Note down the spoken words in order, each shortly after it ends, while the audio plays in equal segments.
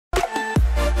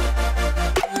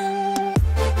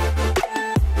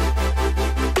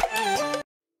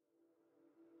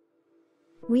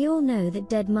We all know that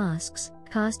dead masks,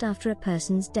 cast after a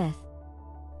person's death.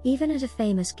 Even at a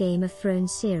famous Game of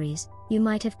Thrones series, you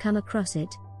might have come across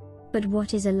it. But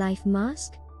what is a life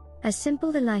mask? As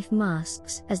simple, the life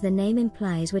masks, as the name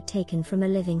implies, were taken from a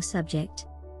living subject.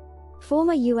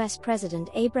 Former US President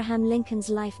Abraham Lincoln's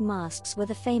life masks were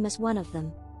the famous one of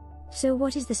them. So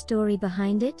what is the story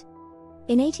behind it?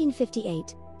 In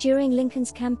 1858, during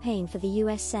Lincoln's campaign for the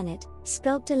US Senate,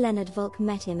 sculptor Leonard Volk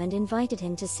met him and invited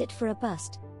him to sit for a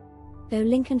bust. Though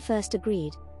Lincoln first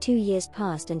agreed, 2 years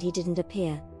passed and he didn't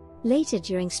appear. Later,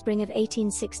 during spring of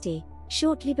 1860,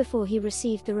 shortly before he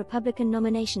received the Republican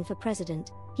nomination for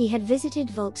president, he had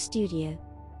visited Volk's studio.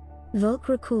 Volk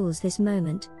recalls this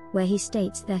moment, where he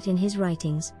states that in his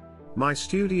writings, "My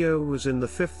studio was in the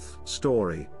 5th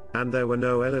story, and there were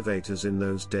no elevators in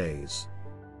those days.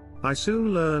 I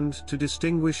soon learned to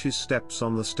distinguish his steps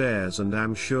on the stairs, and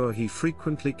am sure he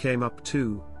frequently came up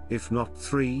 2, if not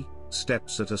 3,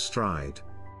 steps at a stride."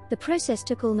 The process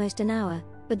took almost an hour,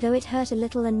 but though it hurt a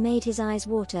little and made his eyes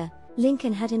water,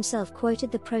 Lincoln had himself quoted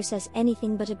the process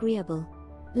anything but agreeable.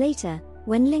 Later,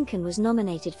 when Lincoln was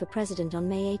nominated for president on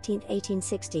May 18,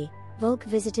 1860, Volk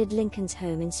visited Lincoln's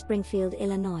home in Springfield,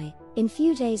 Illinois. In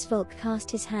few days, Volk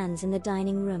cast his hands in the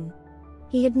dining room.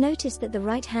 He had noticed that the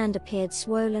right hand appeared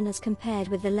swollen as compared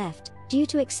with the left, due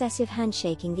to excessive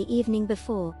handshaking the evening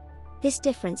before. This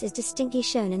difference is distinctly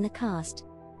shown in the cast.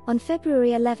 On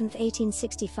February 11,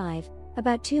 1865,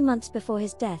 about 2 months before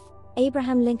his death,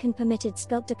 Abraham Lincoln permitted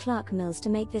sculptor Clark Mills to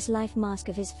make this life mask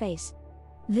of his face.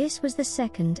 This was the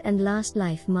second and last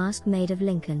life mask made of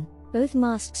Lincoln. Both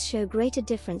masks show greater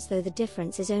difference, though the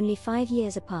difference is only 5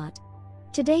 years apart.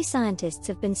 Today, scientists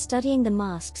have been studying the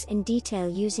masks in detail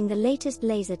using the latest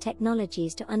laser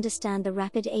technologies to understand the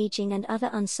rapid aging and other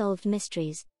unsolved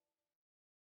mysteries.